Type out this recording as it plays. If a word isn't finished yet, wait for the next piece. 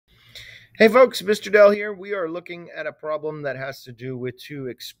Hey folks, Mr. Dell here. We are looking at a problem that has to do with two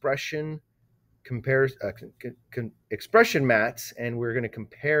expression expression mats, and we're going to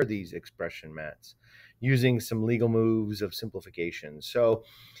compare these expression mats using some legal moves of simplification. So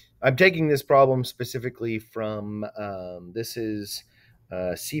I'm taking this problem specifically from this is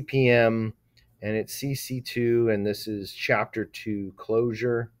CPM and it's CC2, and this is Chapter 2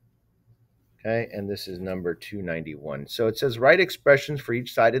 closure. Okay, and this is number 291. So it says write expressions for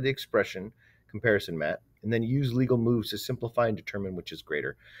each side of the expression comparison mat, and then use legal moves to simplify and determine which is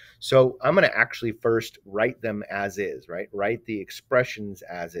greater. So I'm going to actually first write them as is, right? Write the expressions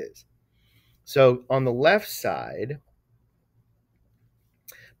as is. So on the left side,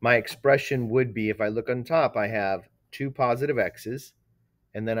 my expression would be, if I look on top, I have two positive x's,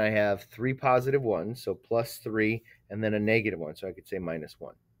 and then I have three positive ones, so plus 3, and then a negative 1, so I could say minus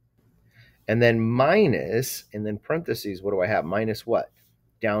 1. And then minus, and then parentheses, what do I have? Minus what?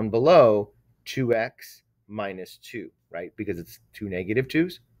 Down below, 2x minus 2, right? Because it's two negative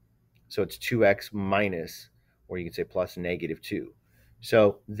 2's. So it's 2x minus, or you can say plus negative 2.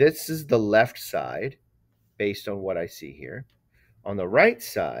 So this is the left side based on what I see here. On the right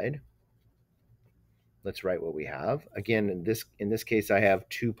side, let's write what we have. Again, in this case, I have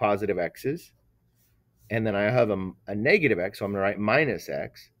two positive x's. And then I have a negative x, so I'm going to write minus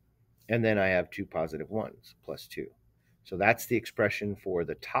x. And then I have two positive 1's, plus 2. So that's the expression for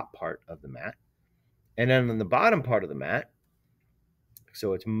the top part of the mat. And then on the bottom part of the mat,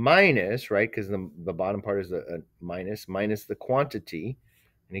 so it's minus, right? Because the bottom part is a minus the quantity.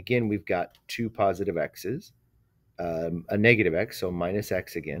 And again, we've got two positive x's, a negative x, so minus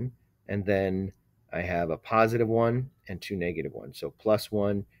x again. And then I have a positive 1 and two negative 1s. So plus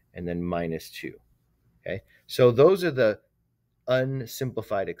 1 and then minus 2. Okay, so those are the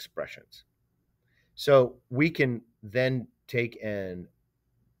unsimplified expressions. So we can then take and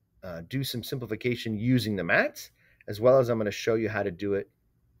do some simplification using the mats, as well as I'm going to show you how to do it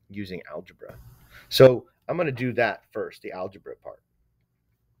using algebra. So I'm going to do that first, the algebra part.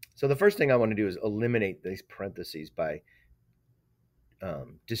 So the first thing I want to do is eliminate these parentheses by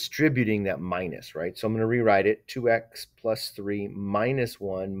distributing that minus, right? So I'm going to rewrite it, 2x plus 3 minus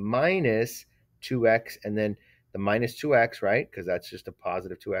 1 minus 2x, and then the minus 2x, right? Because that's just a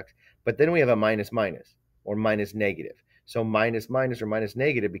positive 2x. But then we have a minus minus, or minus negative. So minus minus or minus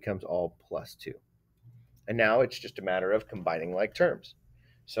negative becomes all plus 2. And now it's just a matter of combining like terms.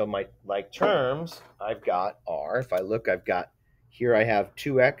 So my like terms I've got are, if I look, I've got here I have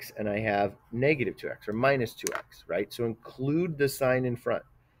 2x and I have negative 2x or minus 2x, right? So include the sign in front.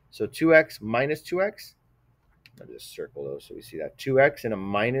 So 2x minus 2x, I'll just circle those so we see that. 2x and a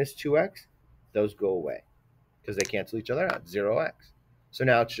minus 2x, those go away because they cancel each other out, 0x. So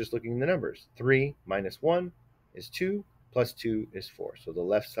now it's just looking at the numbers. 3 minus 1 is 2, plus 2 is 4. So the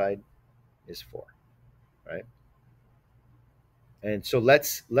left side is 4, right? And so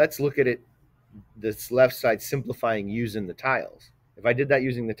let's look at it, this left side simplifying using the tiles. If I did that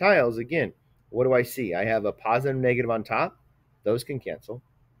using the tiles, again, what do I see? I have a positive and negative on top. Those can cancel.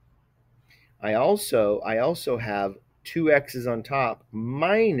 I also have two x's on top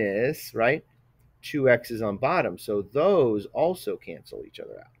minus, right, two x's on bottom. So those also cancel each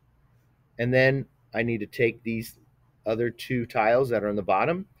other out. And then I need to take these other two tiles that are on the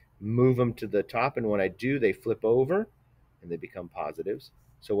bottom, move them to the top, and when I do, they flip over and they become positives.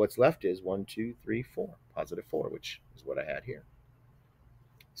 So what's left is 1, 2, 3, 4, positive 4, which is what I had here.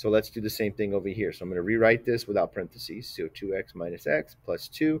 So let's do the same thing over here. So I'm going to rewrite this without parentheses. So 2x minus x plus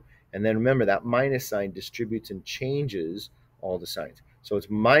 2. And then remember that minus sign distributes and changes all the signs. So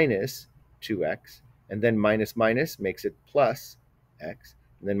it's minus 2x, and then minus minus makes it plus x,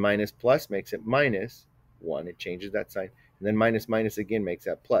 and then minus plus makes it minus 1. It changes that sign. And then minus minus again makes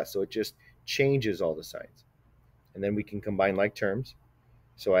that plus. So it just changes all the signs. And then we can combine like terms.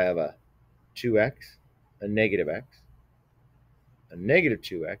 So I have a 2x, a negative x, a negative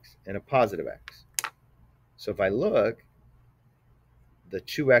 2x, and a positive x. So if I look, the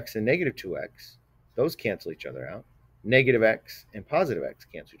 2x and negative 2x, those cancel each other out. Negative x and positive x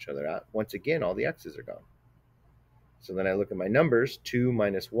cancel each other out. Once again, all the x's are gone. So then I look at my numbers. 2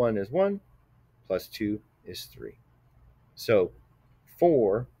 minus 1 is 1, plus 2 is 3. So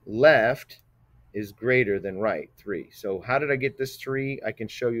 4 left is greater than right, 3. So how did I get this 3? I can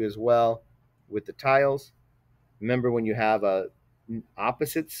show you as well with the tiles. Remember when you have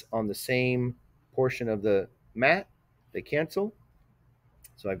opposites on the same portion of the mat, they cancel.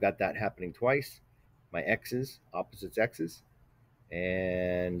 So I've got that happening twice. My x's, opposites x's.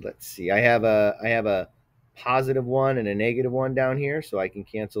 And let's see, I have a positive 1 and a negative 1 down here, so I can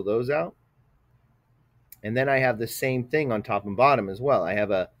cancel those out. And then I have the same thing on top and bottom as well. I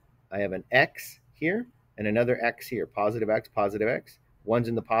have a I have an X here and another X here, positive X, positive X. One's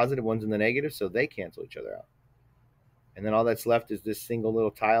in the positive, one's in the negative, so they cancel each other out. And then all that's left is this single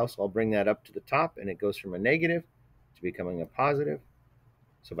little tile, so I'll bring that up to the top, and it goes from a negative to becoming a positive.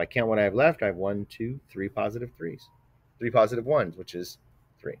 So if I count what I have left, I have 1, 2, 3 positive 3s. 3 positive 1s, which is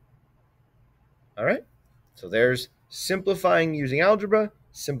 3. All right? So there's simplifying using algebra,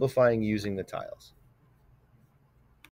 simplifying using the tiles.